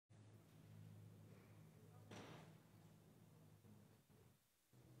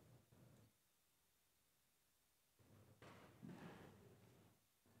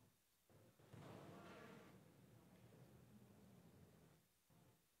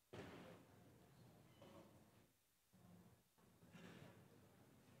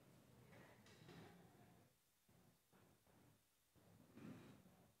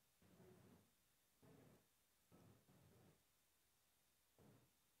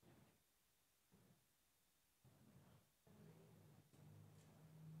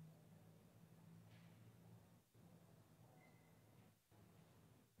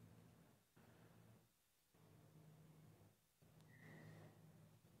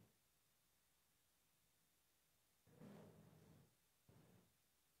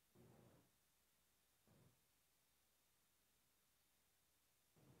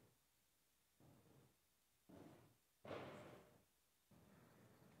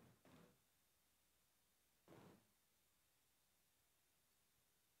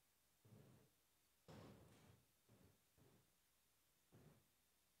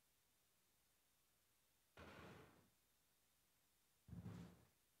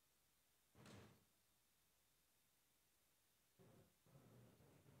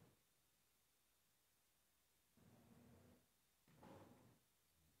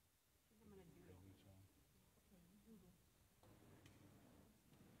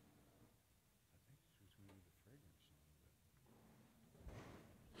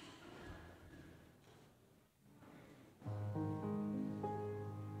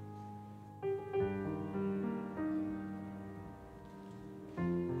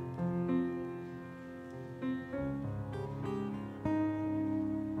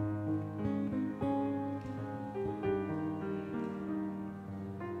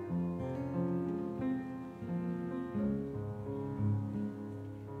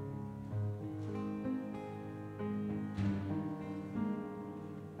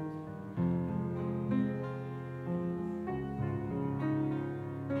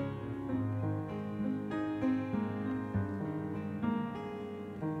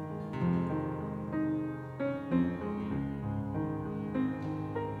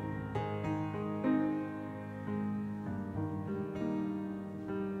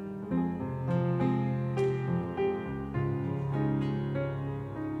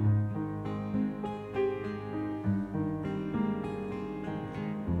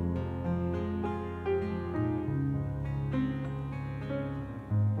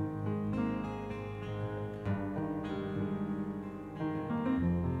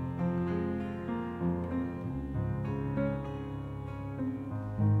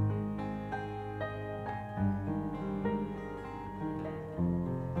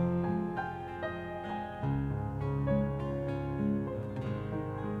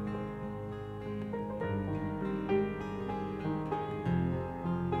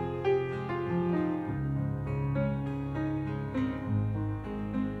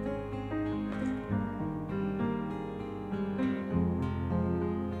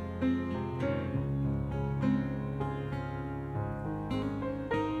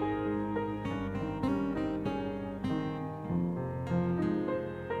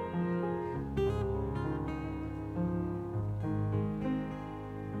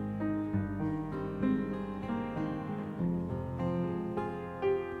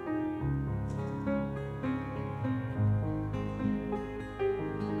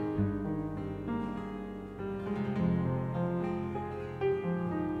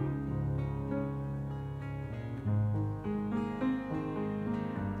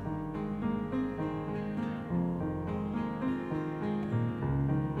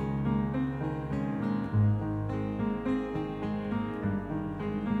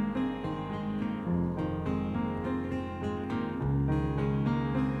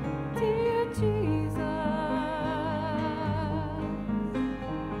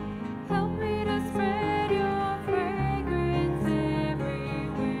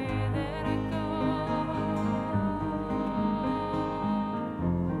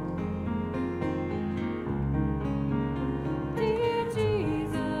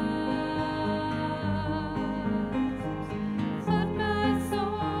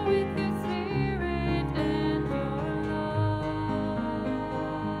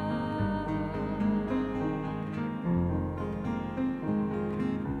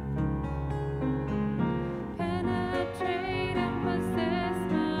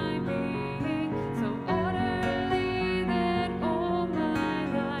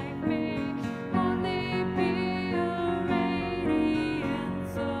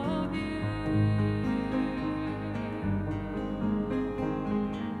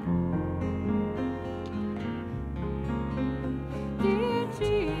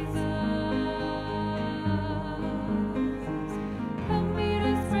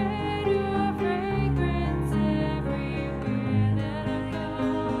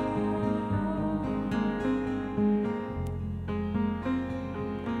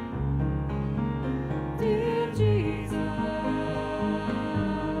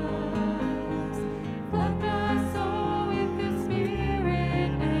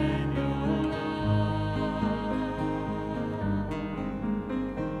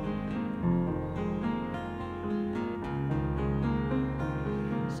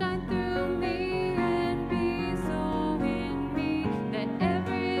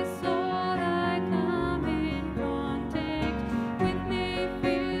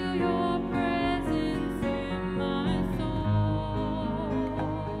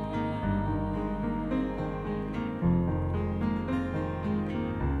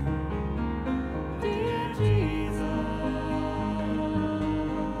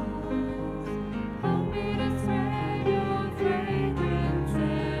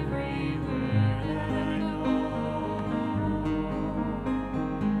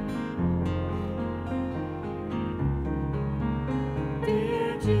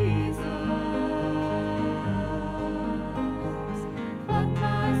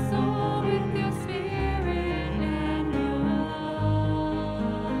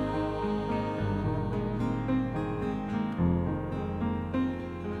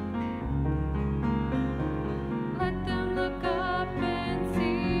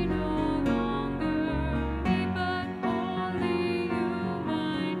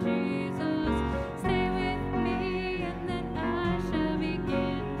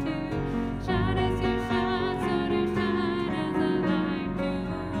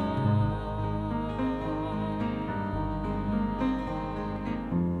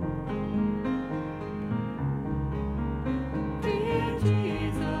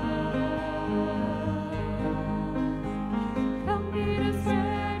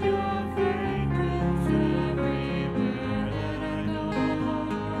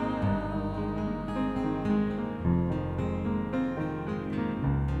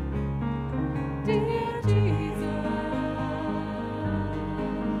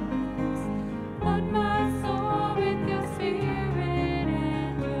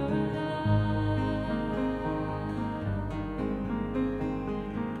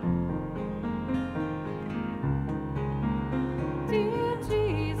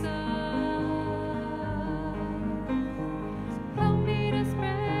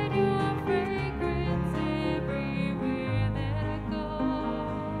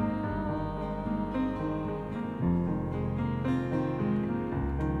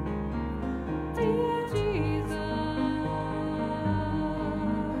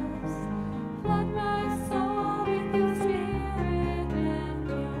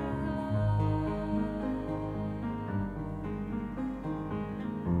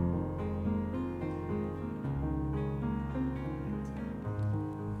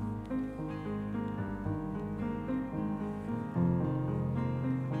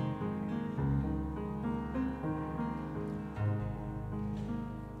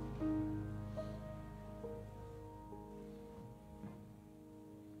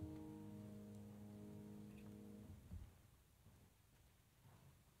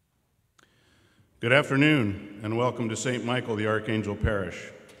Good afternoon, and welcome to St. Michael the Archangel Parish.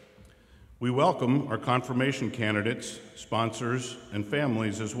 We welcome our confirmation candidates, sponsors, and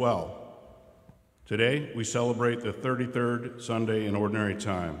families as well. Today, we celebrate the 33rd Sunday in Ordinary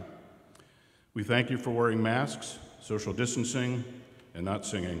Time. We thank you for wearing masks, social distancing, and not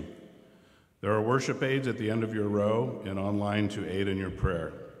singing. There are worship aids at the end of your row and online to aid in your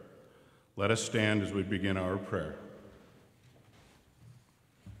prayer. Let us stand as we begin our prayer.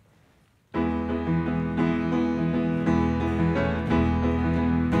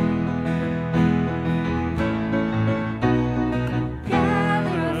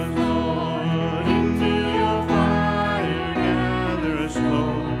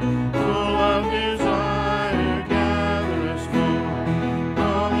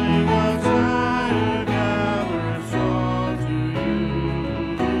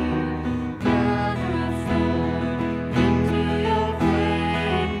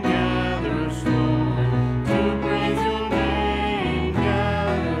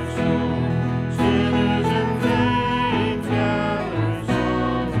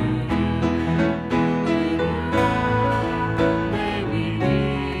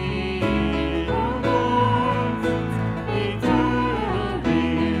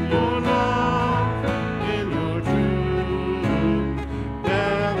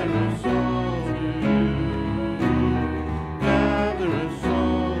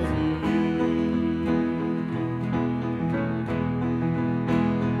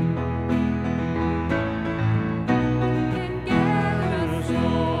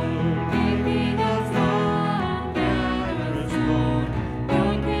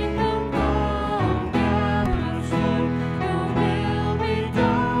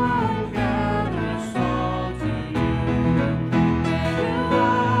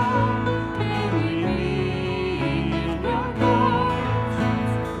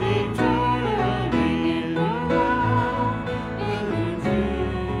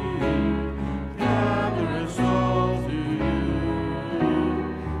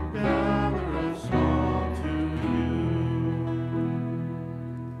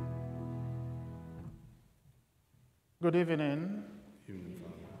 Good evening.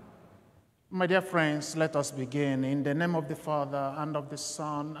 My dear friends, let us begin in the name of the Father, and of the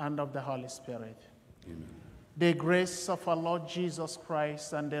Son, and of the Holy Spirit. Amen. The grace of our Lord Jesus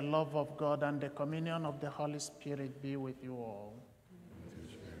Christ, and the love of God, and the communion of the Holy Spirit be with you all.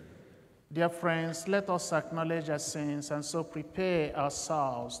 Dear friends, let us acknowledge our sins and so prepare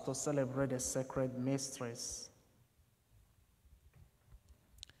ourselves to celebrate the sacred mysteries.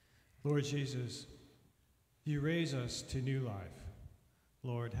 Lord Jesus, you raise us to new life.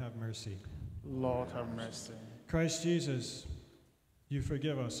 Lord, have mercy. Lord, have mercy. Christ Jesus, you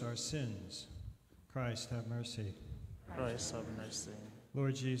forgive us our sins. Christ, have mercy. Christ, have mercy.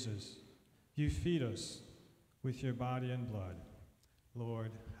 Lord Jesus, you feed us with your body and blood.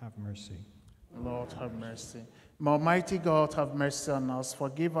 Lord, have mercy. Lord, have mercy. May Almighty God have mercy on us,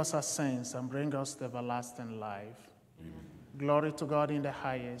 forgive us our sins, and bring us to everlasting life. Amen. Glory to God in the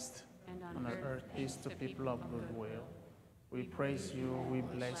highest, and on earth peace to people of good will. We praise you, we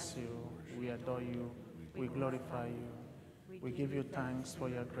bless you, we adore you, we glorify you. We give you thanks for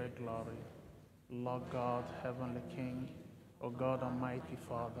your great glory. Lord God, heavenly King, O God, almighty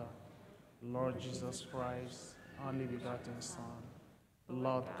Father, Lord Jesus Christ, only begotten Son,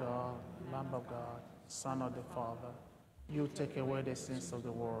 Lord God, Lamb of God, Son of the Father, you take away the sins of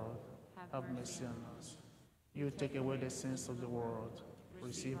the world. Have mercy on us. You take away the sins of the world.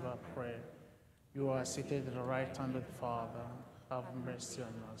 Receive our prayer. You are seated at the right hand of the Father. Have mercy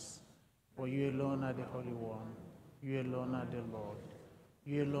on us. For you alone are the Holy One. You alone are the Lord.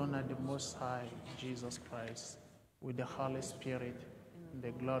 You alone are the Most High, Jesus Christ, with the Holy Spirit, in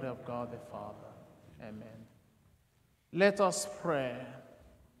the glory of God the Father. Amen. Let us pray.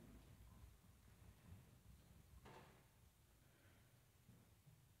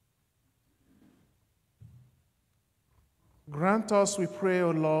 Grant us, we pray,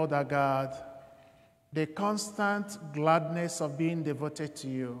 O Lord our God, the constant gladness of being devoted to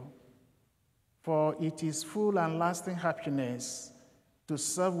you, for it is full and lasting happiness to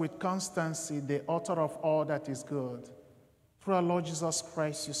serve with constancy the author of all that is good. Through our Lord Jesus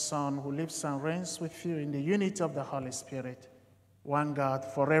Christ, your Son, who lives and reigns with you in the unity of the Holy Spirit, one God,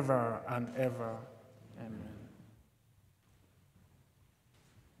 forever and ever. Amen.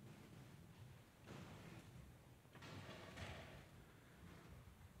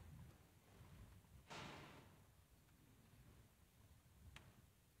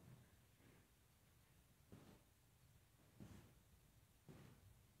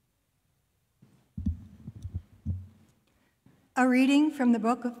 A reading from the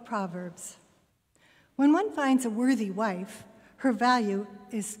book of Proverbs. When one finds a worthy wife, her value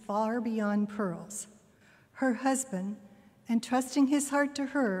is far beyond pearls. Her husband, entrusting his heart to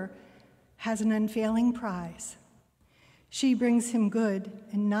her, has an unfailing prize. She brings him good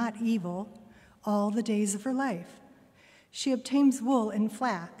and not evil all the days of her life. She obtains wool and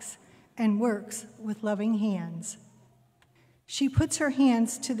flax and works with loving hands. She puts her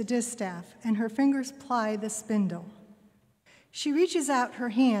hands to the distaff and her fingers ply the spindle. She reaches out her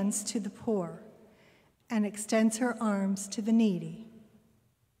hands to the poor and extends her arms to the needy.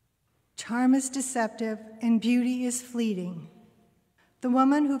 Charm is deceptive and beauty is fleeting. The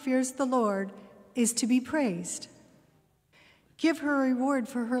woman who fears the Lord is to be praised. Give her a reward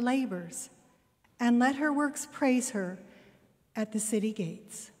for her labors, and let her works praise her at the city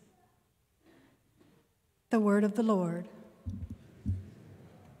gates. The word of the Lord.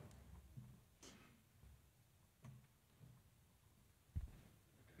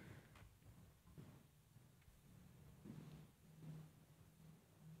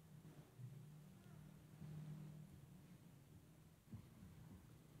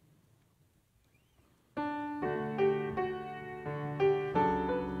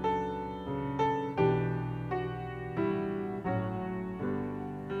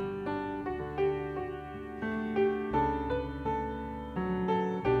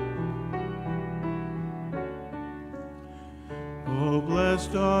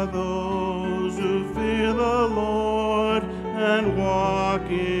 Blessed are those who fear the Lord and walk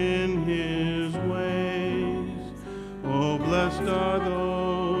in his ways. Oh, blessed are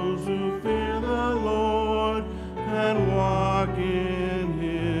those who fear the Lord and walk in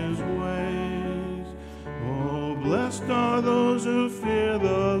his ways. Oh, blessed are those who fear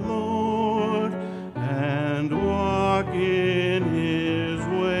the Lord and walk in his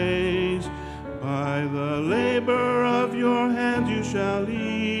ways. By the labor of your hands you shall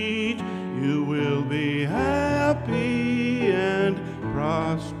eat, you will be happy and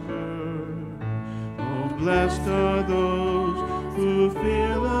prosper. Oh, blessed are those who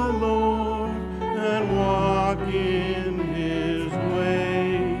fear the Lord and walk in his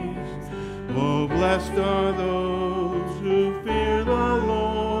ways. Oh, blessed are those who fear the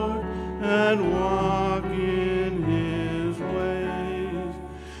Lord and walk in his ways.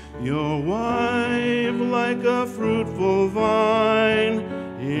 Your wife like a fruitful vine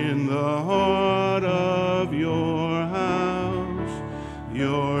in the heart of your house,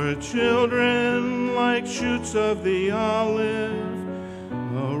 your children like shoots of the olive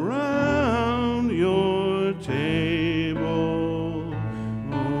around your table.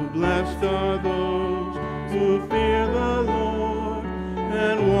 Oh, blessed are those who fear the Lord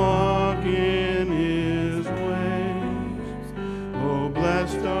and walk in his ways. Oh,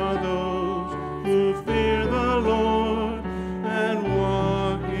 blessed are those who fear the Lord and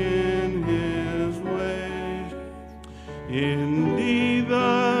walk in his ways. Indeed,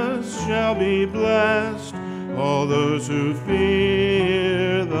 thus shall be blessed all those who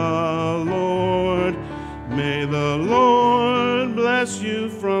fear the Lord. May the Lord bless you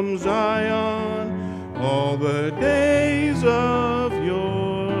from Zion all the days of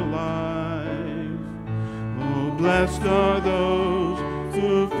your life. Oh, blessed are those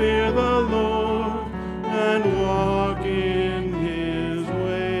who fear the Lord and walk in his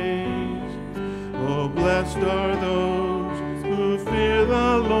ways. Oh, blessed are those who fear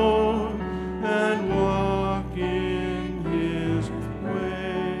the Lord and walk in his ways.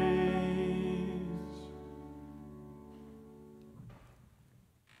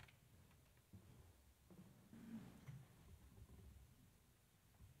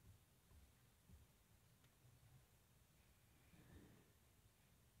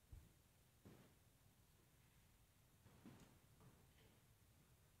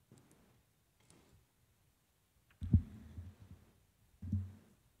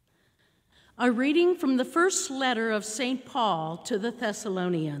 A reading from the first letter of St. Paul to the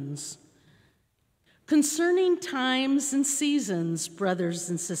Thessalonians. Concerning times and seasons, brothers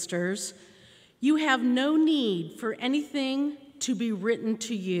and sisters, you have no need for anything to be written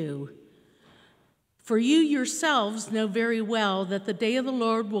to you. For you yourselves know very well that the day of the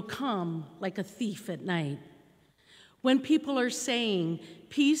Lord will come like a thief at night. When people are saying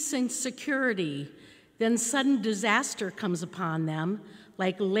peace and security, then sudden disaster comes upon them,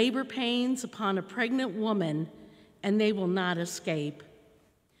 like labor pains upon a pregnant woman, and they will not escape.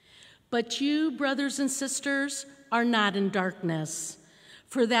 But you, brothers and sisters, are not in darkness,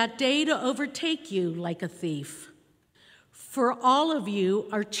 for that day to overtake you like a thief. For all of you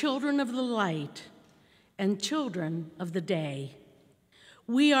are children of the light and children of the day.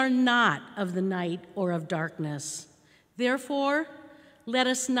 We are not of the night or of darkness. Therefore, let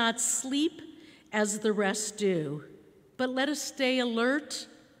us not sleep as the rest do, but let us stay alert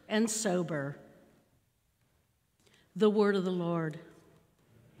and sober. The word of the Lord.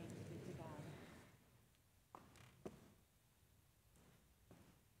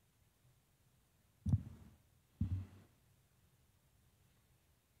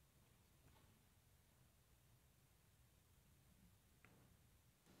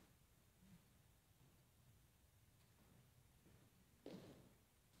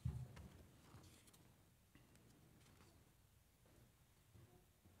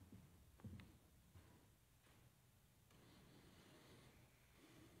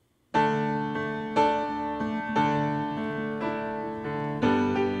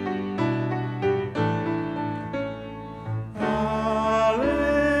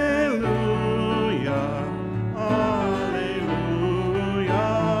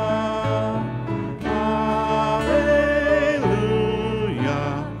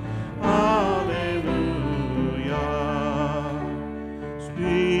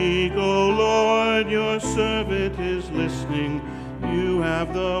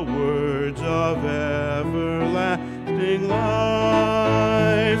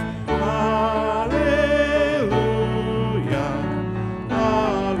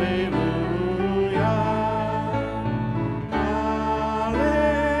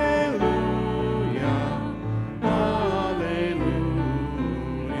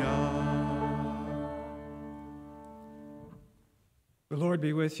 The Lord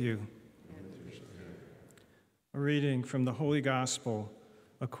be with you. A reading from the Holy Gospel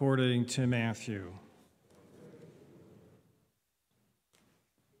according to Matthew.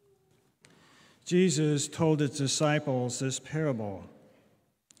 Jesus told his disciples this parable.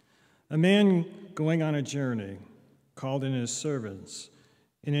 A man going on a journey called in his servants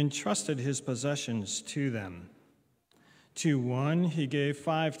and entrusted his possessions to them. To one he gave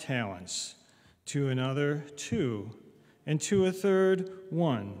 5 talents, to another 2, and to a third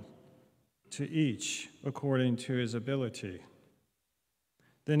 1, to each according to his ability.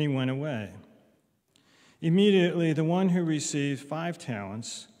 Then he went away. Immediately the one who received 5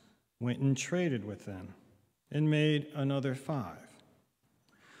 talents went and traded with them and made another 5.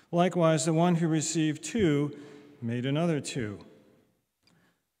 Likewise, the one who received 2 made another 2.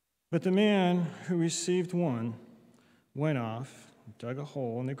 But the man who received 1 went off, dug a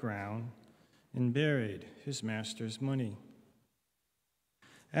hole in the ground, and buried his master's money.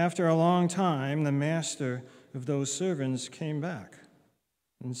 After a long time, the master of those servants came back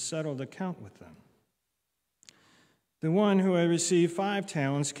and settled account with them. The one who had received 5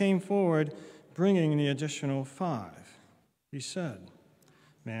 talents came forward, bringing the additional 5. He said,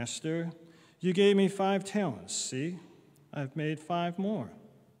 "Master, you gave me 5 talents. See, I've made 5 more."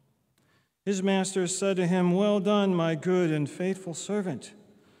 His master said to him, "Well done, my good and faithful servant.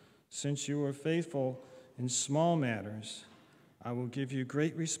 Since you were faithful in small matters, I will give you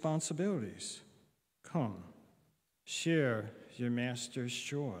great responsibilities. Come, share your master's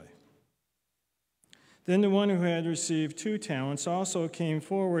joy." Then the one who had received 2 talents also came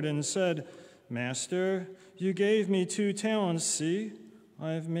forward and said, "Master, you gave me 2 talents. See,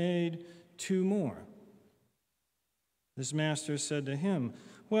 I have made 2 more." His master said to him,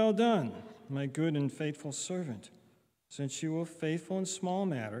 "Well done, my good and faithful servant. Since you were faithful in small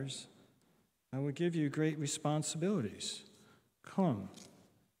matters, I will give you great responsibilities. Come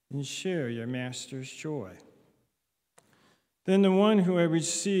and share your master's joy." Then the one who had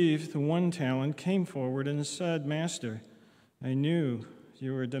received the 1 talent came forward and said, "Master, I knew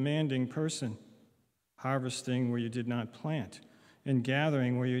you were a demanding person, harvesting where you did not plant and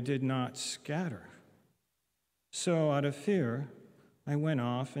gathering where you did not scatter. So out of fear, I went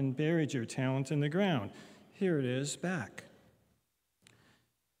off and buried your talent in the ground. Here it is back."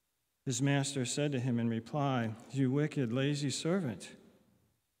 His master said to him in reply, "You wicked, lazy servant.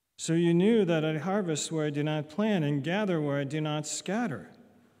 So you knew that I harvest where I do not plant and gather where I do not scatter.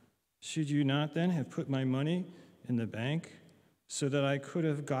 Should you not then have put my money in the bank so that I could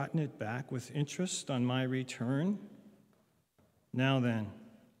have gotten it back with interest on my return? Now then,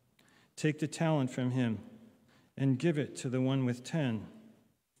 take the talent from him and give it to the one with 10.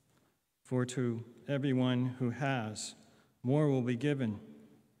 For to everyone who has, more will be given,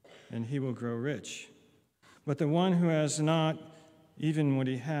 and he will grow rich. But the one who has not, even what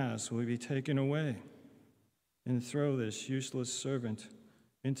he has will be taken away. And throw this useless servant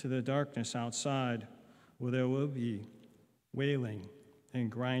into the darkness outside, where there will be wailing and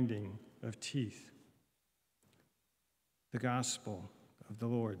grinding of teeth." The Gospel of the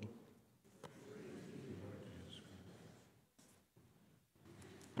Lord.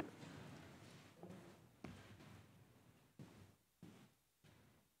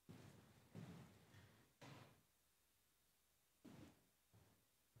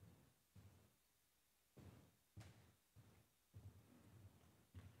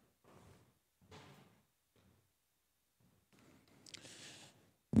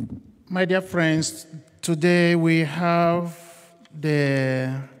 My dear friends, today we have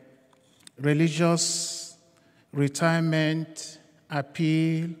the religious retirement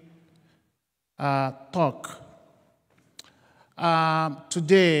appeal talk.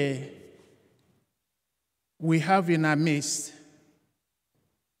 Today, we have in our midst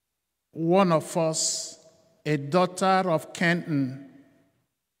one of us, a daughter of Kenton,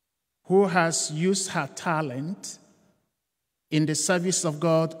 who has used her talent in the service of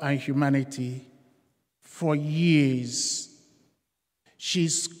God and humanity for years.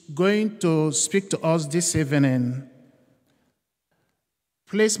 She's going to speak to us this evening.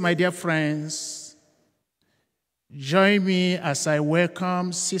 Please, my dear friends, join me as I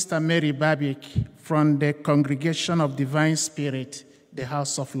welcome Sister Mary Babic from the Congregation of Divine Spirit, the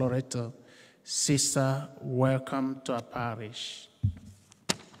House of Loreto. Sister, welcome to our parish.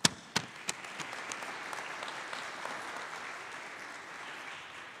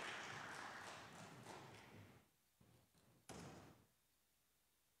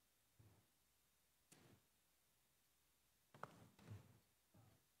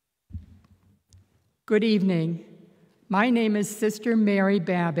 Good evening. My name is Sister Mary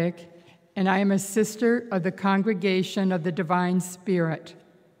Babic, and I am a sister of the Congregation of the Divine Spirit.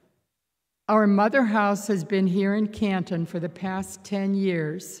 Our mother house has been here in Canton for the past 10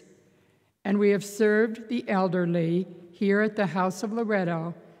 years, and we have served the elderly here at the House of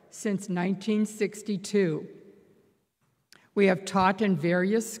Loreto since 1962. We have taught in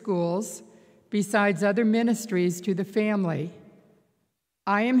various schools, besides other ministries to the family.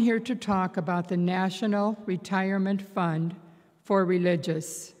 I am here to talk about the National Retirement Fund for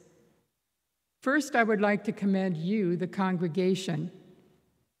Religious. First, I would like to commend you, the congregation.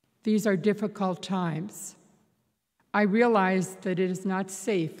 These are difficult times. I realize that it is not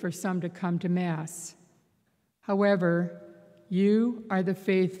safe for some to come to Mass. However, you are the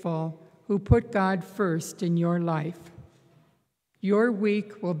faithful who put God first in your life. Your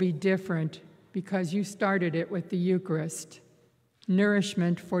week will be different because you started it with the Eucharist,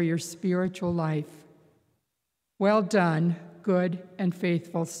 nourishment for your spiritual life. Well done, good and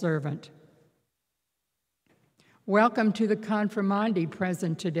faithful servant. Welcome to the confirmandi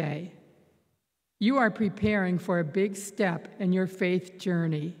present today. You are preparing for a big step in your faith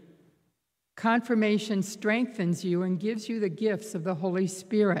journey. Confirmation strengthens you and gives you the gifts of the Holy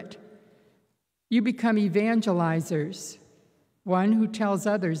Spirit. You become evangelizers, one who tells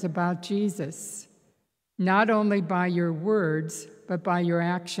others about Jesus, not only by your words, but by your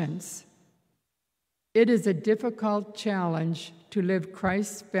actions. It is a difficult challenge to live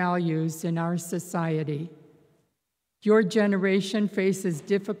Christ's values in our society. Your generation faces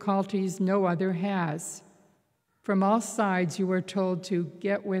difficulties no other has. From all sides, you are told to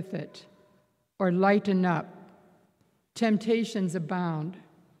get with it or lighten up. Temptations abound.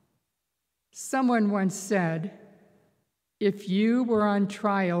 Someone once said, if you were on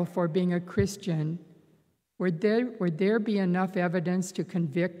trial for being a Christian, would there be enough evidence to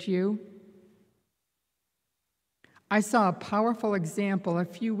convict you? I saw a powerful example a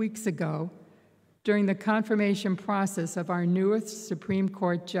few weeks ago during the confirmation process of our newest Supreme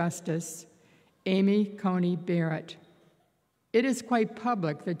Court Justice, Amy Coney Barrett. It is quite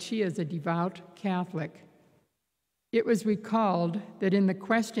public that she is a devout Catholic. It was recalled that in the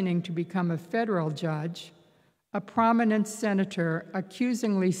questioning to become a federal judge, a prominent senator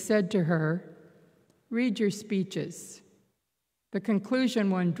accusingly said to her, "Read your speeches." The conclusion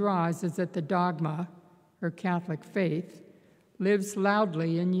one draws is that the dogma, her Catholic faith, lives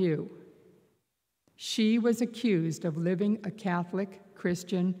loudly in you. She was accused of living a Catholic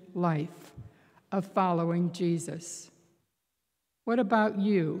Christian life, of following Jesus. What about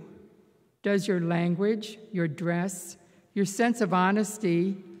you? Does your language, your dress, your sense of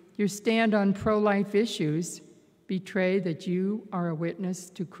honesty, your stand on pro-life issues betray that you are a witness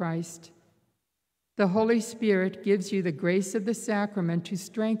to Christ? The Holy Spirit gives you the grace of the sacrament to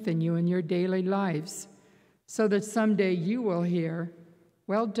strengthen you in your daily lives, so that someday you will hear,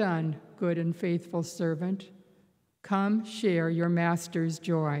 "Well done, good and faithful servant. Come share your master's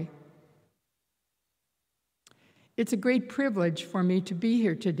joy." It's a great privilege for me to be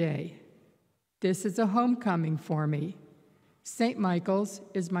here today. This is a homecoming for me. St. Michael's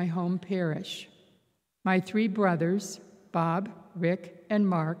is my home parish. My three brothers, Bob, Rick, and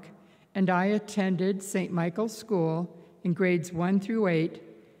Mark, and I attended St. Michael's School in grades 1 through 8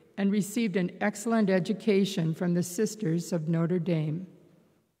 and received an excellent education from the Sisters of Notre Dame.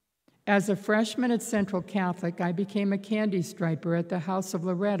 As a freshman at Central Catholic, I became a candy striper at the House of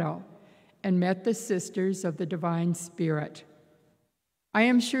Loreto and met the Sisters of the Divine Spirit. I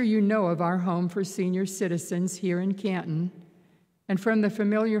am sure you know of our home for senior citizens here in Canton, and from the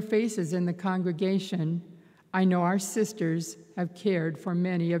familiar faces in the congregation, I know our sisters have cared for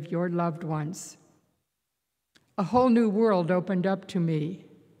many of your loved ones. A whole new world opened up to me.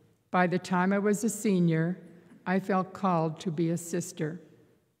 By the time I was a senior, I felt called to be a sister.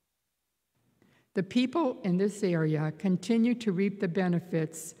 The people in this area continue to reap the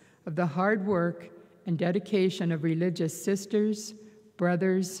benefits of the hard work and dedication of religious sisters,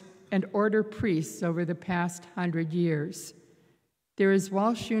 brothers, and order priests over the past 100 years. There is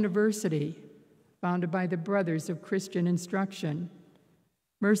Walsh University, founded by the Brothers of Christian Instruction,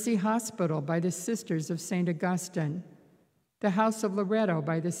 Mercy Hospital by the Sisters of St. Augustine, the House of Loretto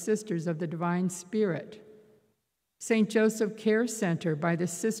by the Sisters of the Divine Spirit, St. Joseph Care Center by the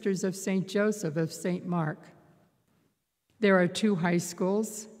Sisters of St. Joseph of St. Mark. There are 2 high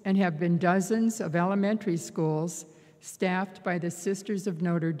schools and have been dozens of elementary schools staffed by the Sisters of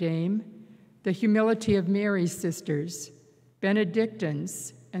Notre Dame, the Humility of Mary Sisters,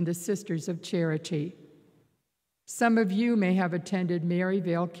 Benedictines, and the Sisters of Charity. Some of you may have attended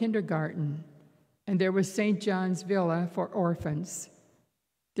Maryvale Kindergarten, and there was St. John's Villa for orphans.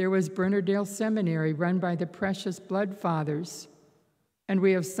 There was Bernardale Seminary run by the Precious Blood Fathers, and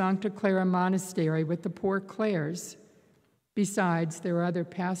we have Sancta Clara Monastery with the Poor Clares. Besides, there are other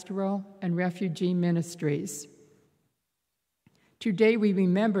pastoral and refugee ministries. Today we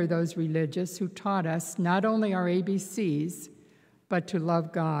remember those religious who taught us not only our ABCs, but to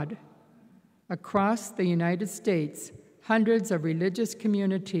love God. Across the United States, hundreds of religious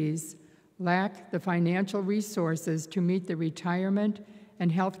communities lack the financial resources to meet the retirement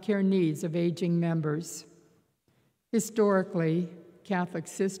and healthcare needs of aging members. Historically, Catholic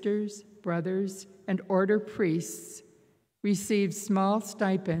sisters, brothers, and order priests received small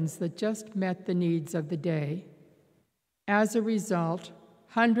stipends that just met the needs of the day. As a result,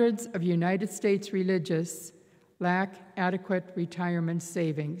 hundreds of United States religious lack adequate retirement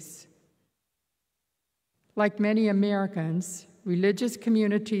savings. Like many Americans, religious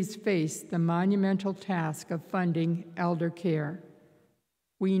communities face the monumental task of funding elder care.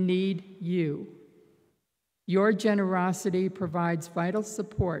 We need you. Your generosity provides vital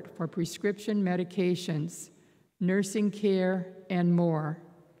support for prescription medications, nursing care, and more.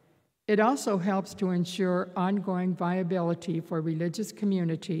 It also helps to ensure ongoing viability for religious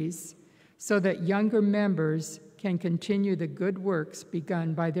communities so that younger members can continue the good works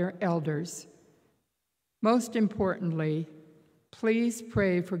begun by their elders. Most importantly, please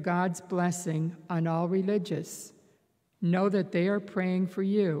pray for God's blessing on all religious. Know that they are praying for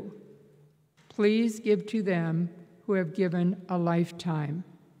you. Please give to them who have given a lifetime.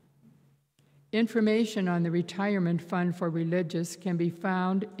 Information on the retirement fund for religious can be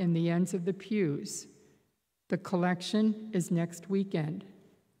found in the ends of the pews. The collection is next weekend.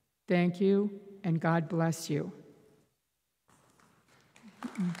 Thank you, and God bless you.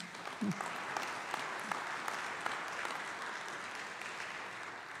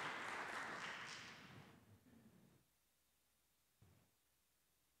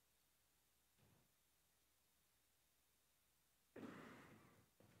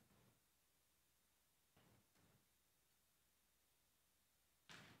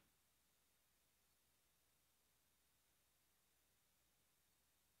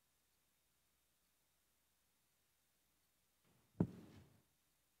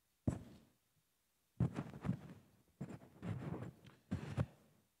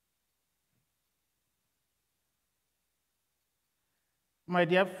 My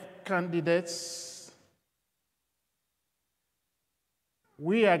dear candidates,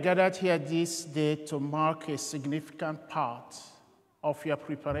 we are gathered here this day to mark a significant part of your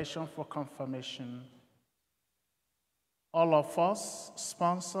preparation for confirmation. All of us,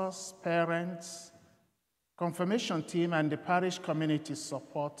 sponsors, parents, confirmation team, and the parish community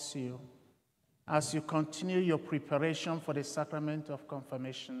supports you as you continue your preparation for the sacrament of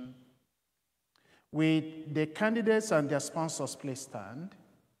confirmation. With the candidates and their sponsors, please stand.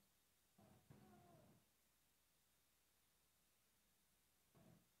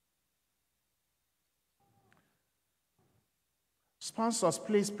 Sponsors,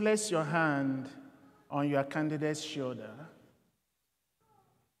 please place your hand on your candidate's shoulder.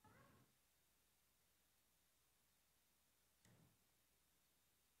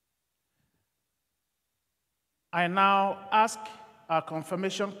 I now ask our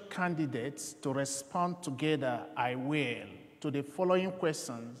confirmation candidates to respond together, I will, to the following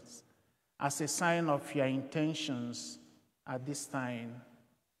questions as a sign of your intentions at this time.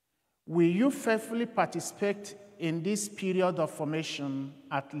 Will you faithfully participate in this period of formation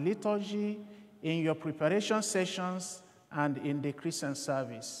at liturgy, in your preparation sessions, and in the Christian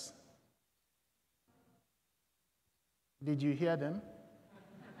service? Did you hear them?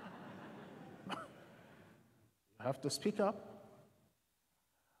 You have to speak up.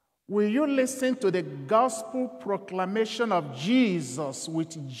 Will you listen to the gospel proclamation of Jesus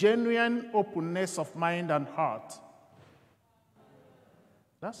with genuine openness of mind and heart?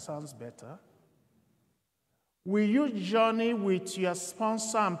 That sounds better. Will you journey with your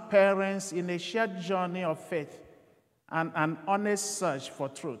sponsor and parents in a shared journey of faith and an honest search for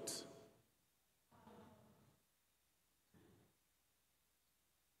truth?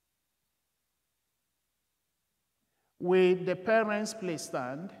 Will the parents please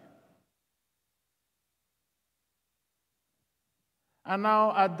stand? And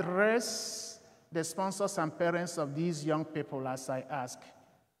now address the sponsors and parents of these young people as I ask.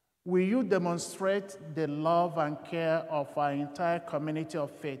 Will you demonstrate the love and care of our entire community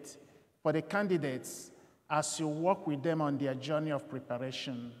of faith for the candidates as you walk with them on their journey of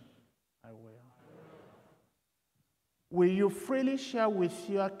preparation? I will. Will you freely share with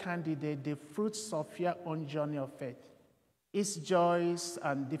your candidate the fruits of your own journey of faith, its joys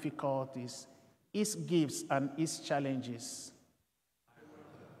and difficulties, its gifts and its challenges?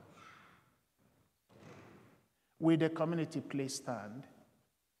 Will the community please stand?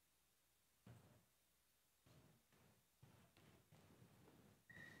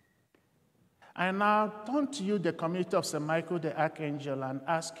 I now turn to you, the community of St. Michael the Archangel, and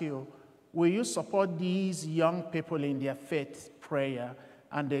ask you, will you support these young people in their faith, prayer,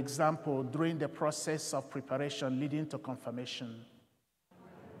 and example during the process of preparation leading to confirmation?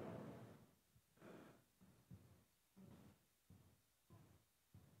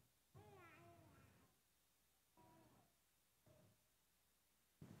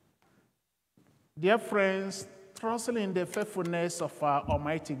 Dear friends, trusting in the faithfulness of our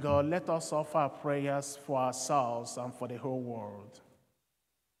Almighty God, let us offer our prayers for ourselves and for the whole world.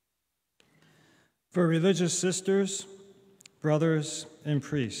 For religious sisters, brothers, and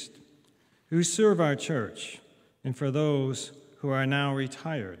priests who serve our church, and for those who are now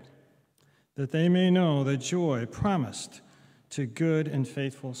retired, that they may know the joy promised to good and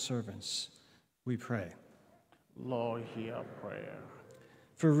faithful servants, we pray. Lord, hear our prayer.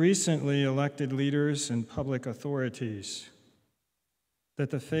 For recently elected leaders and public authorities, that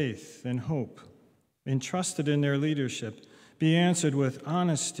the faith and hope entrusted in their leadership be answered with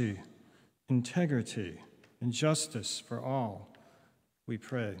honesty, integrity, and justice for all, we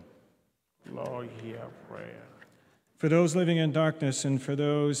pray. Lord, hear our prayer. For those living in darkness and for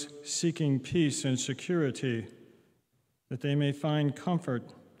those seeking peace and security, that they may find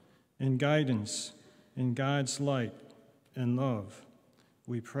comfort and guidance in God's light and love,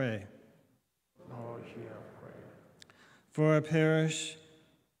 we pray. Lord, hear our prayer. For our parish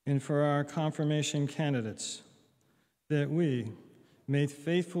and for our confirmation candidates, that we may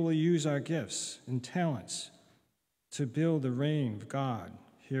faithfully use our gifts and talents to build the reign of God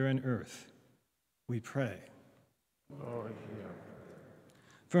here on earth, we pray. Lord, hear.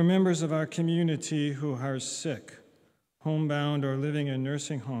 For members of our community who are sick, homebound, or living in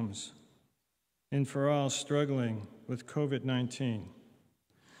nursing homes, and for all struggling with COVID-19,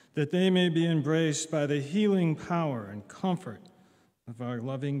 that they may be embraced by the healing power and comfort of our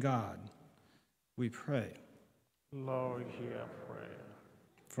loving God, we pray. Lord, hear our prayer.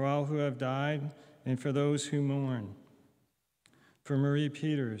 For all who have died and for those who mourn, for Marie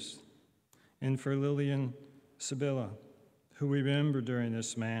Peters and for Lillian Sibylla, who we remember during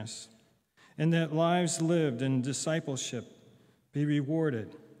this Mass, and that lives lived in discipleship be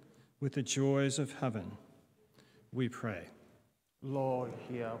rewarded with the joys of heaven, we pray. Lord,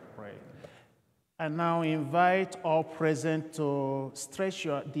 hear our prayer. And now invite all present to stretch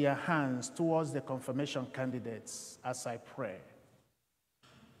their hands towards the confirmation candidates as I pray.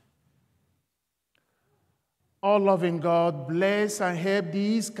 Oh, loving God, bless and help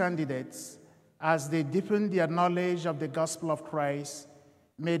these candidates as they deepen their knowledge of the gospel of Christ.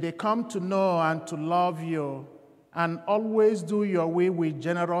 May they come to know and to love you and always do your will with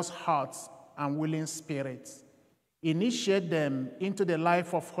generous hearts and willing spirits. Initiate them into the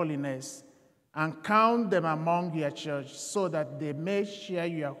life of holiness and count them among your church so that they may share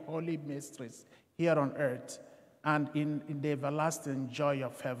your holy mysteries here on earth and in the everlasting joy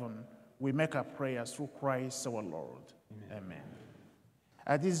of heaven. We make our prayers through Christ our Lord. Amen. Amen.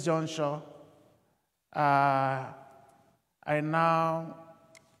 At this juncture, I now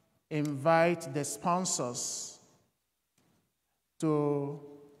invite the sponsors to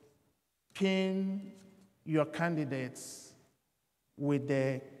pin your candidates with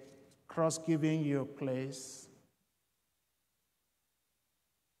the cross giving you place.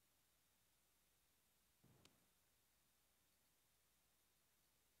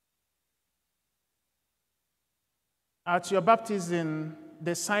 At your baptism,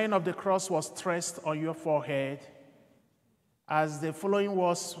 the sign of the cross was traced on your forehead. As the following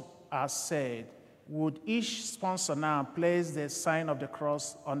words are said, would each sponsor now place the sign of the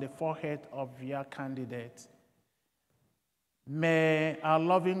cross on the forehead of your candidate? May our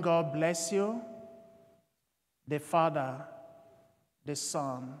loving God bless you, the Father, the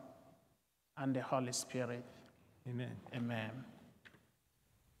Son, and the Holy Spirit. Amen. Amen.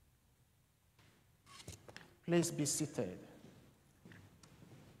 Please be seated.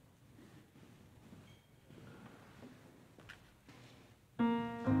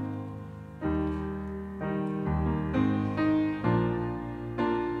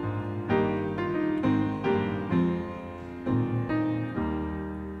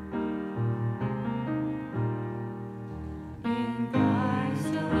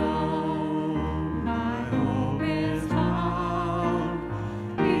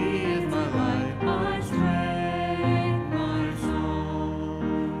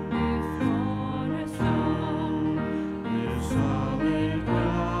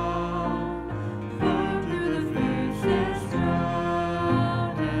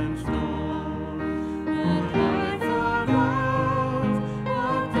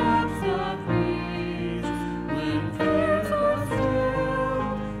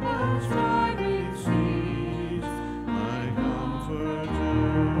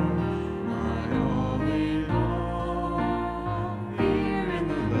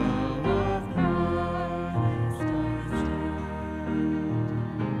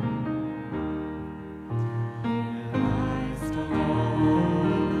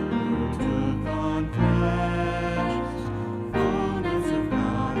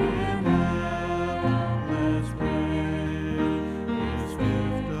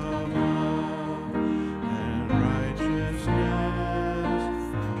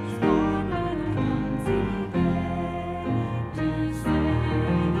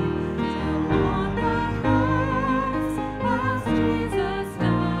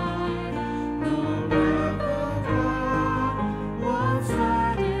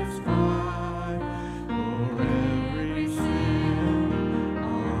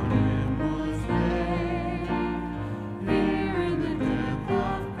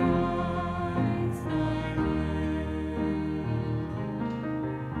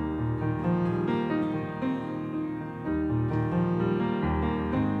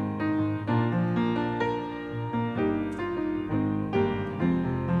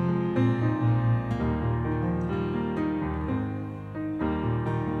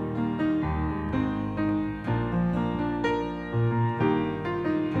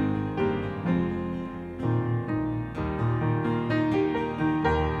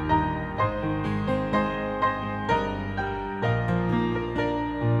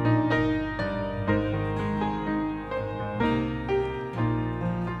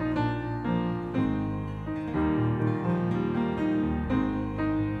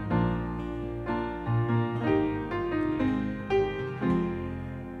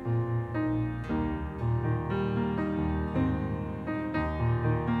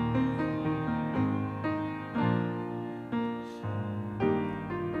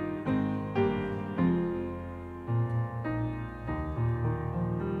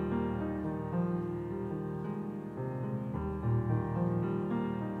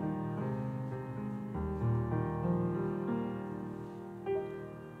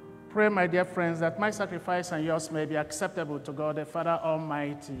 Pray, my dear friends, that my sacrifice and yours may be acceptable to God, the Father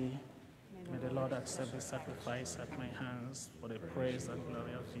Almighty. May the Lord accept the sacrifice at my hands for the praise and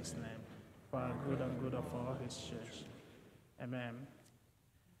glory of his name, for our good and good of all his church. Amen.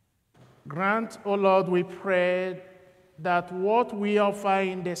 Grant, O Lord, we pray, that what we offer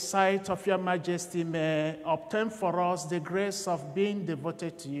in the sight of your majesty may obtain for us the grace of being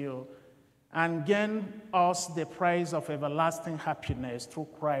devoted to you, and gain us the prize of everlasting happiness through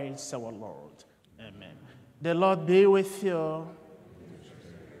Christ our Lord. Amen. The Lord be with you.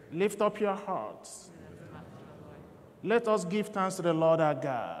 Lift up your hearts. Let us give thanks to the Lord our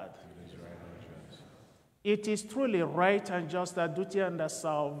God. It is truly right and just, our duty and our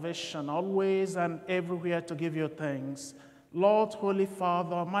salvation, always and everywhere to give you thanks, Lord, Holy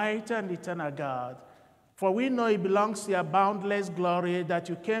Father, Almighty and eternal God. For we know it belongs to your boundless glory that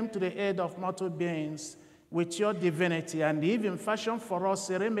you came to the aid of mortal beings with your divinity, and even fashioned for us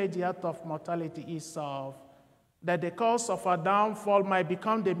a remedy out of mortality itself, that the cause of our downfall might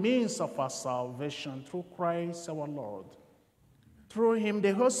become the means of our salvation through Christ our Lord. Through him,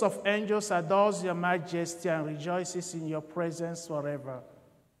 the host of angels adores your majesty and rejoices in your presence forever.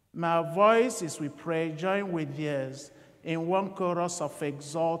 May our voices, we pray, join with theirs in one chorus of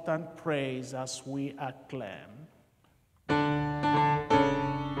exultant praise as we acclaim.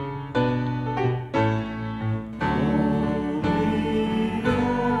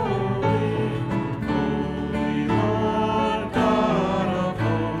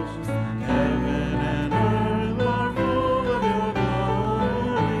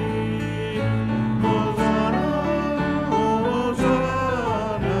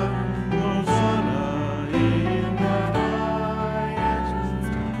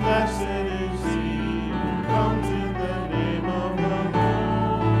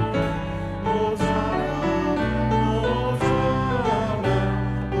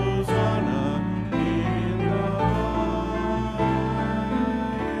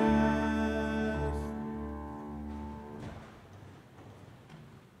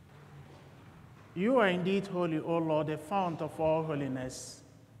 You are indeed holy, O Lord, the fount of all holiness.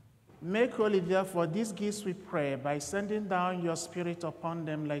 Make holy, therefore, these gifts, we pray, by sending down your Spirit upon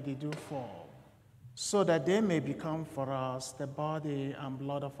them like the dewfall, so that they may become for us the body and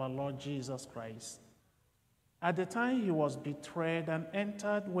blood of our Lord Jesus Christ. At the time he was betrayed and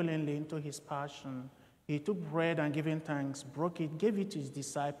entered willingly into his passion, he took bread and giving thanks, broke it, gave it to his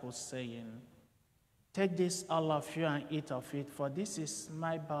disciples, saying, "Take this, all of you, and eat of it, for this is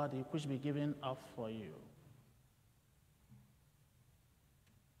my body, which will be given up for you."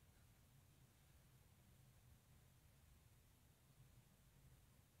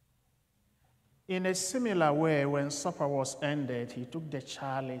 In a similar way, when supper was ended, he took the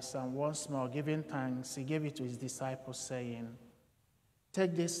chalice, and once more giving thanks, he gave it to his disciples, saying,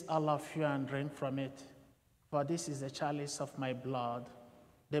 "Take this, all of you, and drink from it, for this is the chalice of my blood,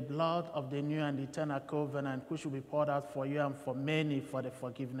 the blood of the new and eternal covenant, which will be poured out for you and for many for the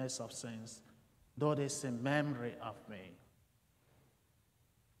forgiveness of sins. Do this in memory of me."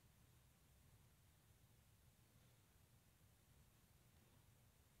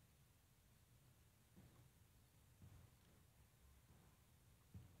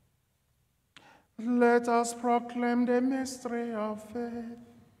 Let us proclaim the mystery of faith.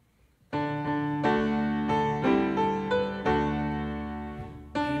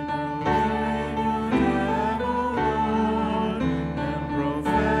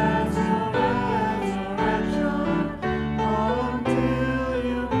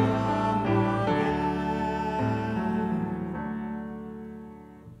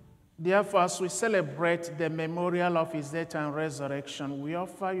 Therefore, as we celebrate the memorial of his death and resurrection, we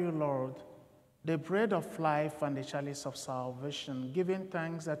offer you, Lord, the bread of life and the chalice of salvation, giving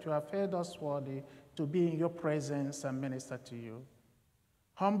thanks that you have heard us worthy to be in your presence and minister to you.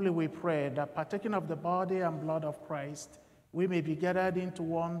 Humbly we pray that, partaking of the body and blood of Christ, we may be gathered into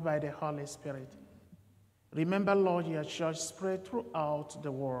one by the Holy Spirit. Remember, Lord, your church spread throughout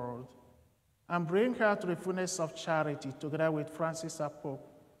the world, and bring her to the fullness of charity, together with Francis our Pope,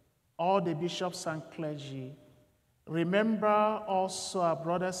 all the bishops and clergy. Remember also our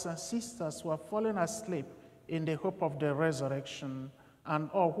brothers and sisters who have fallen asleep in the hope of the resurrection, and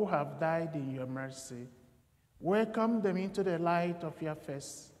all who have died in your mercy. Welcome them into the light of your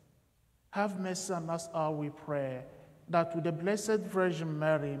face. Have mercy on us all, we pray, that with the Blessed Virgin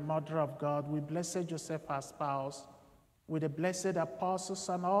Mary, Mother of God, with Blessed Joseph, our spouse, with the blessed apostles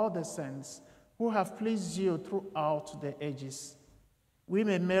and all the saints who have pleased you throughout the ages, we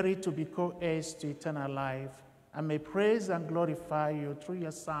may merit to be co-heirs to eternal life, and may praise and glorify you through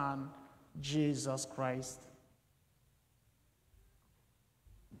your Son, Jesus Christ.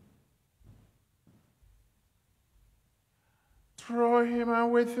 Through him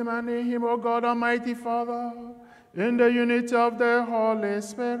and with him and in him, O God, Almighty Father, in the unity of the Holy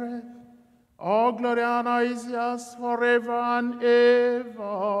Spirit, all glory and honor is yours forever and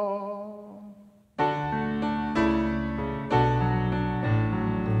ever.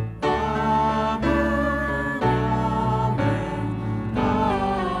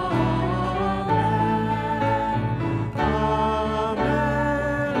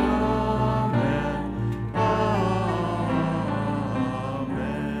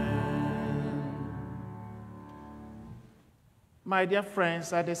 My dear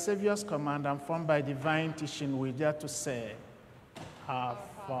friends, at the Savior's command and formed by divine teaching, we dare to say, Our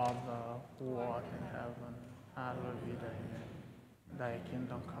Father, who art in heaven, hallowed be thy name. Thy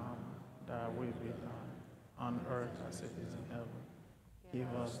kingdom come, thy will be done, on earth as it is in heaven. Give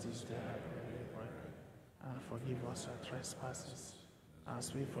us this day our daily bread, and forgive us our trespasses,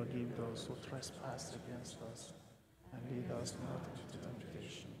 as we forgive those who trespass against us. And lead us not into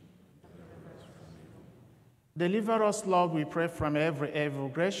temptation. Deliver us, Lord, we pray, from every evil.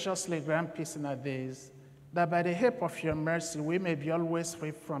 Graciously grant peace in our days, that by the help of your mercy we may be always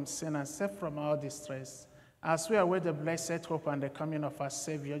free from sin and safe from all distress, as we await the blessed hope and the coming of our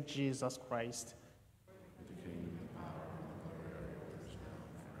Savior, Jesus Christ.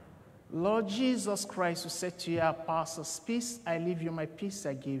 Lord Jesus Christ, who said to your apostles, "Peace I leave you, my peace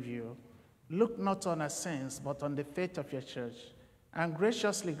I give you," look not on our sins, but on the faith of your church, and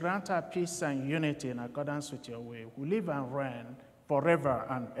graciously grant our peace and unity in accordance with your way, who live and reign forever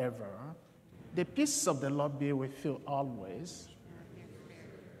and ever. The peace of the Lord be with you always.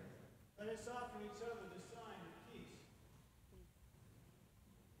 Let us offer each other the sign of peace.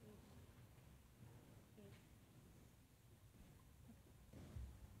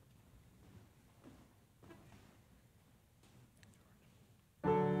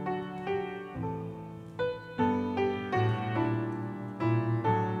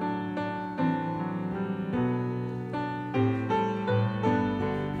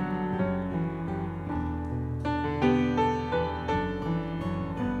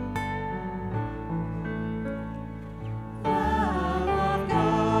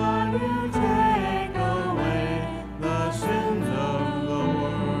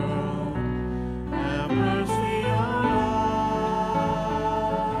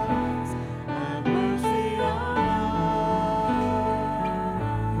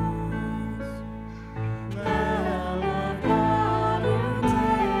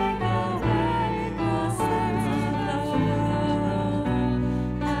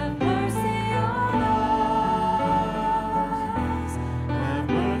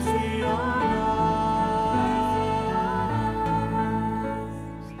 Mercy on us.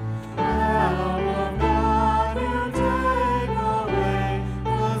 Lamb of God, you take away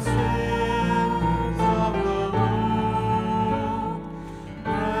the sins of the world.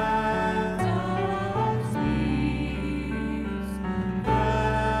 Grant us peace.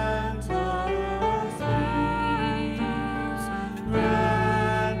 Grant us peace.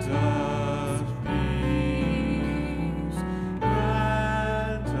 Grant us peace.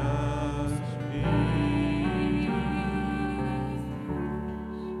 Grant us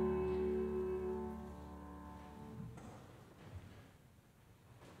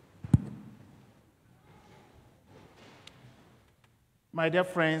My dear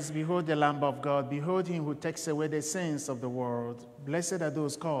friends, behold the Lamb of God. Behold him who takes away the sins of the world. Blessed are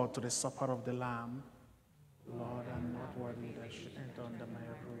those called to the supper of the Lamb. Lord, I'm not worthy that I should enter under my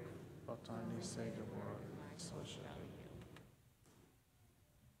roof, but only say the word, so shall it be.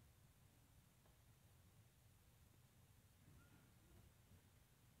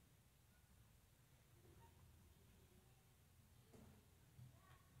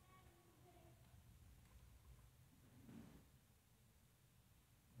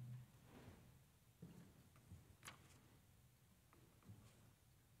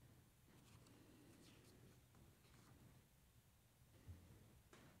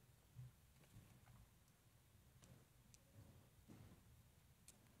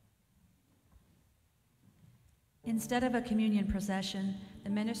 Instead of a communion procession, the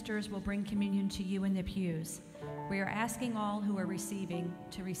ministers will bring communion to you in the pews. We are asking all who are receiving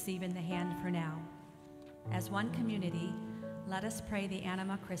to receive in the hand for now. As one community, let us pray the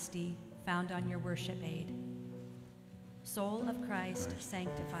Anima Christi found on your worship aid. Soul of Christ,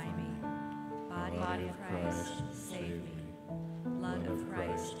 sanctify me. Body of Christ, save me. Blood of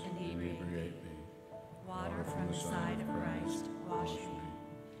Christ, inebriate me. Water from the side of Christ, wash me.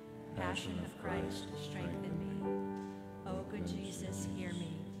 Passion of Christ, strengthen me. O good Jesus, hear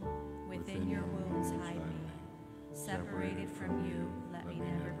me. Within your wounds hide me. Separated from you, let me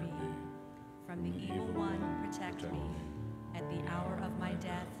never be. From the evil one, protect me. At the hour of my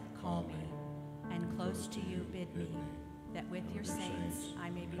death, call me. And close to you bid me, that with your saints I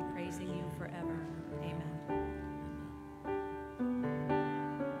may be praising you forever. Amen.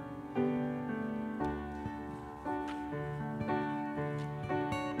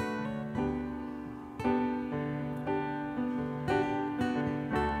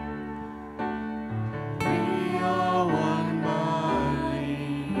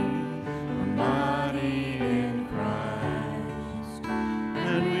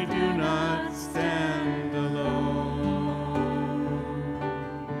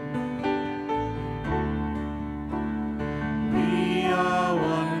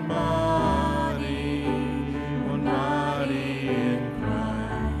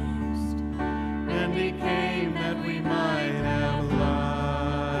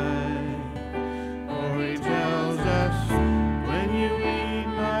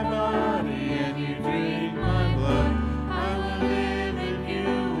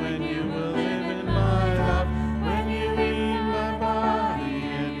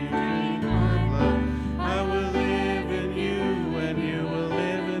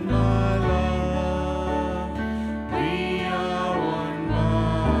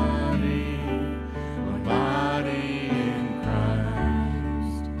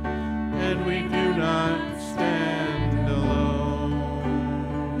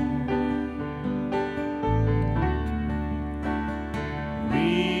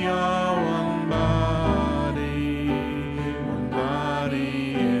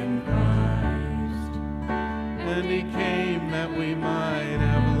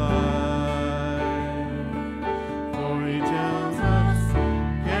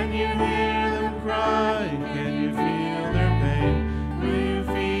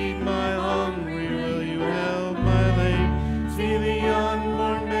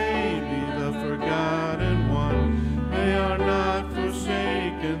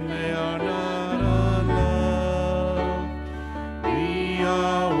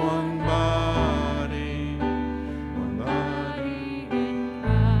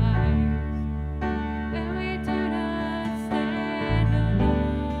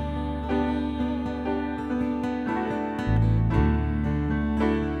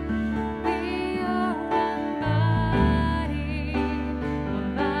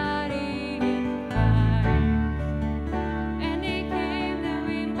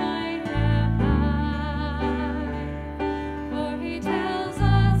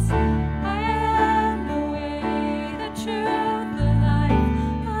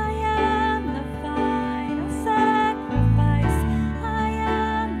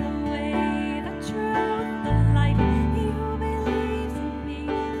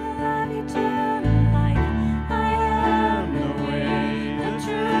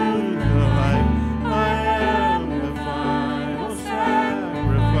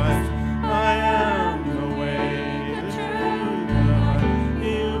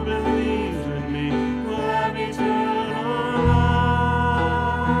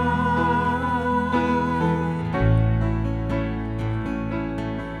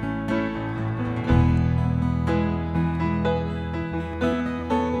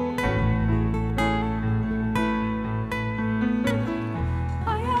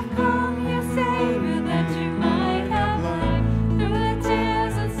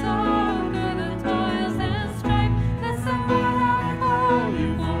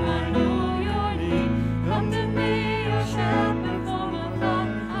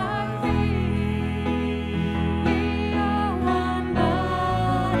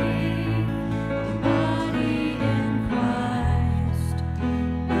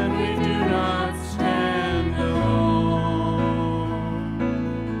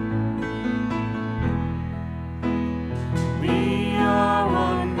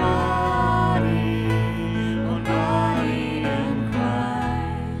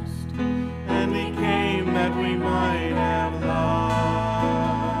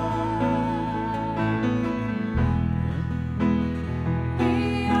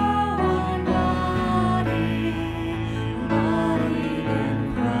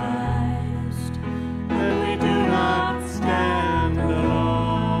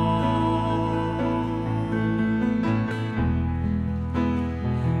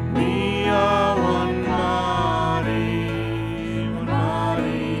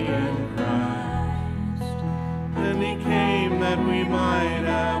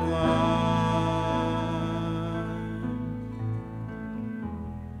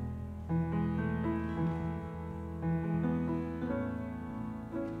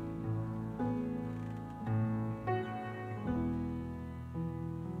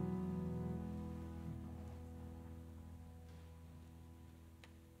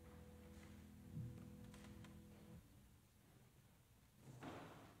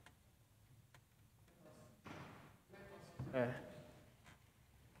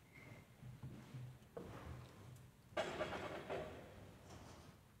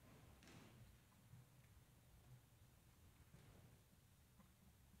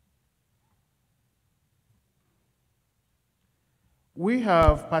 We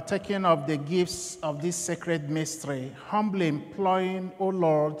have partaken of the gifts of this sacred mystery, humbly imploring, O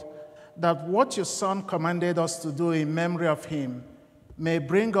Lord, that what your Son commanded us to do in memory of him may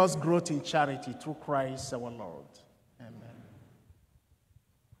bring us growth in charity through Christ our Lord. Amen.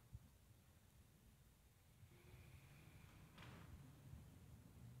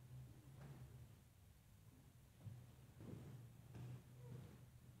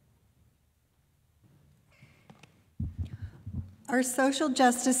 Our social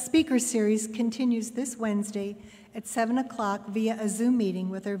justice speaker series continues this Wednesday at 7 o'clock via a Zoom meeting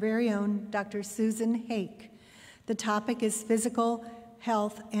with our very own Dr. Susan Hake. The topic is physical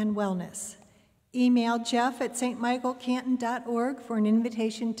health and wellness. Email jeff@stmichaelcanton.org for an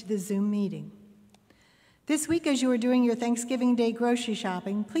invitation to the Zoom meeting. This week, as you are doing your Thanksgiving Day grocery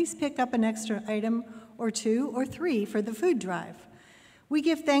shopping, please pick up an extra item or 2 or 3 for the food drive. We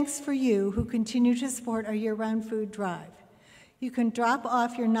give thanks for you who continue to support our year-round food drive. You can drop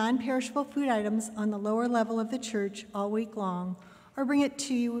off your non-perishable food items on the lower level of the church all week long, or bring it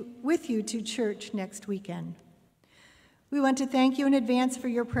with you to church next weekend. We want to thank you in advance for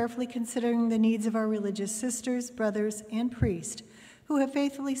your prayerfully considering the needs of our religious sisters, brothers, and priests who have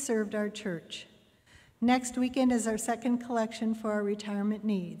faithfully served our church. Next weekend is our second collection for our retirement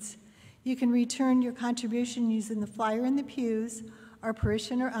needs. You can return your contribution using the flyer in the pews, our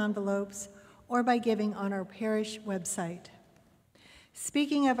parishioner envelopes, or by giving on our parish website.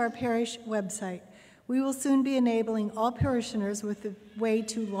 Speaking of our parish website, we will soon be enabling all parishioners with a way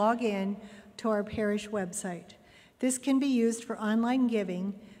to log in to our parish website. This can be used for online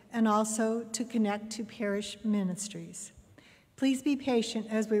giving and also to connect to parish ministries. Please be patient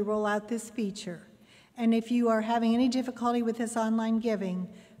as we roll out this feature. And if you are having any difficulty with this online giving,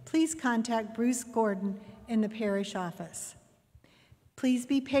 please contact Bruce Gordon in the parish office. Please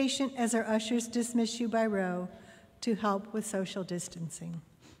be patient as our ushers dismiss you by row to help with social distancing.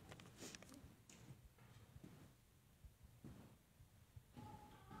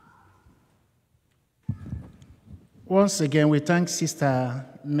 Once again, we thank Sister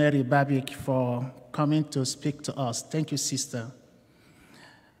Mary Babik for coming to speak to us. Thank you, Sister.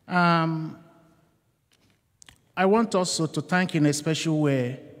 I want also to thank in a special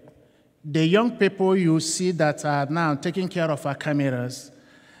way the young people you see that are now taking care of our cameras.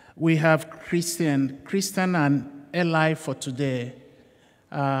 We have Kristen and Eli for today.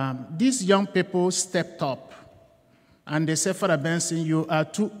 These young people stepped up and they said, Father Benson, you are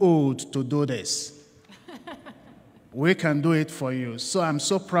too old to do this. We can do it for you. So I'm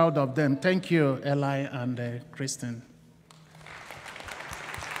so proud of them. Thank you, Eli and Kristen.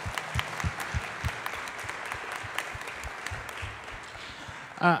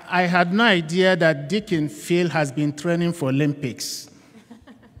 I had no idea that Deacon Phil has been training for Olympics.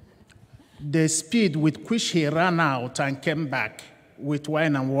 The speed with which he ran out and came back with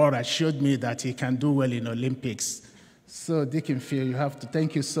wine and water showed me that he can do well in Olympics. So, Deacon Phil, you have to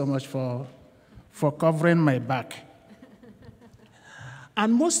thank you so much for covering my back.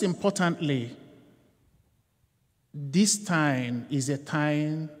 And most importantly, this time is a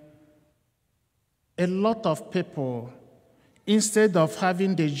time a lot of people, instead of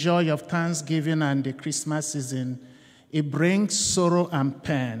having the joy of Thanksgiving and the Christmas season, it brings sorrow and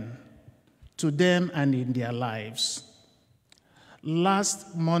pain to them and in their lives.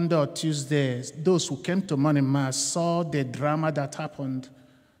 Last Monday or Tuesday, those who came to morning mass saw the drama that happened.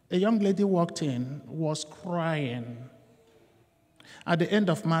 A young lady walked in, was crying. At the end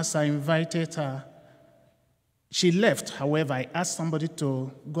of mass, I invited her. She left, however, I asked somebody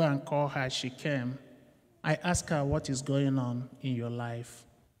to go and call her. She came. I asked her, what is going on in your life?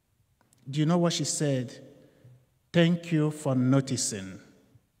 Do you know what she said? Thank you for noticing.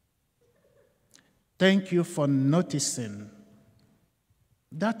 Thank you for noticing.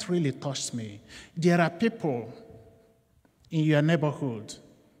 That really touched me. There are people in your neighborhood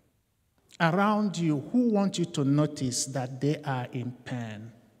around you who want you to notice that they are in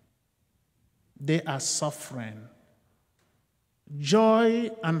pain. They are suffering. Joy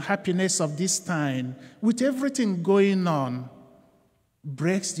and happiness of this time, with everything going on,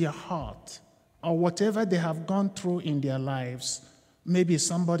 breaks their heart, or whatever they have gone through in their lives. Maybe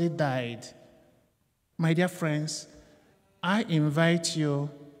somebody died. My dear friends, I invite you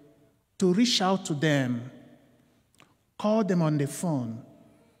to reach out to them, call them on the phone,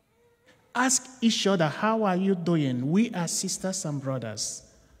 ask each other, how are you doing? We are sisters and brothers.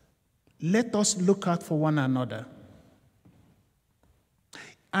 Let us look out for one another.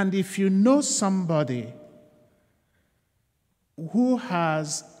 And if you know somebody who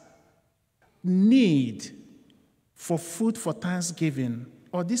has need for food for Thanksgiving,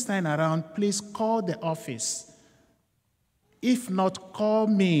 or this time around, please call the office. If not, call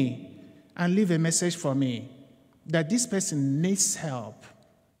me and leave a message for me that this person needs help.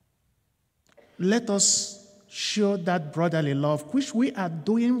 Let us show that brotherly love, which we are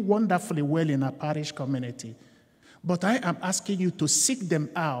doing wonderfully well in our parish community. But I am asking you to seek them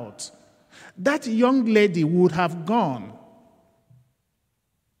out. That young lady would have gone.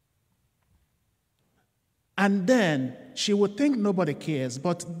 And then she would think nobody cares.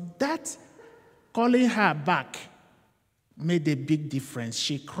 But that calling her back made a big difference.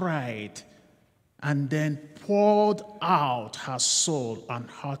 She cried and then poured out her soul and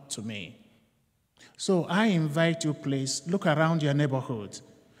heart to me. So I invite you, please, look around your neighborhood.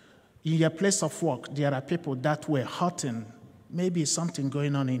 In your place of work, there are people that were hurting. Maybe something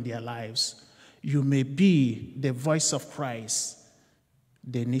going on in their lives. You may be the voice of Christ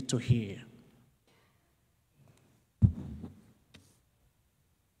they need to hear.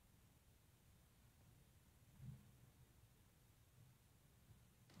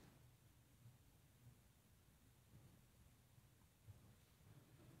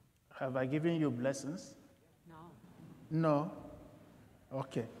 Have I given you blessings? No. No?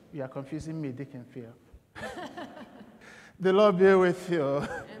 Okay. You are confusing me, Dick and Phil. The Lord be with you. And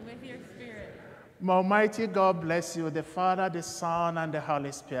with your spirit. May Almighty God bless you, the Father, the Son, and the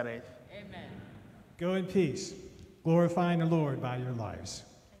Holy Spirit. Amen. Go in peace, glorifying the Lord by your lives.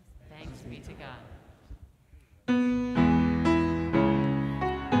 Thanks be to God.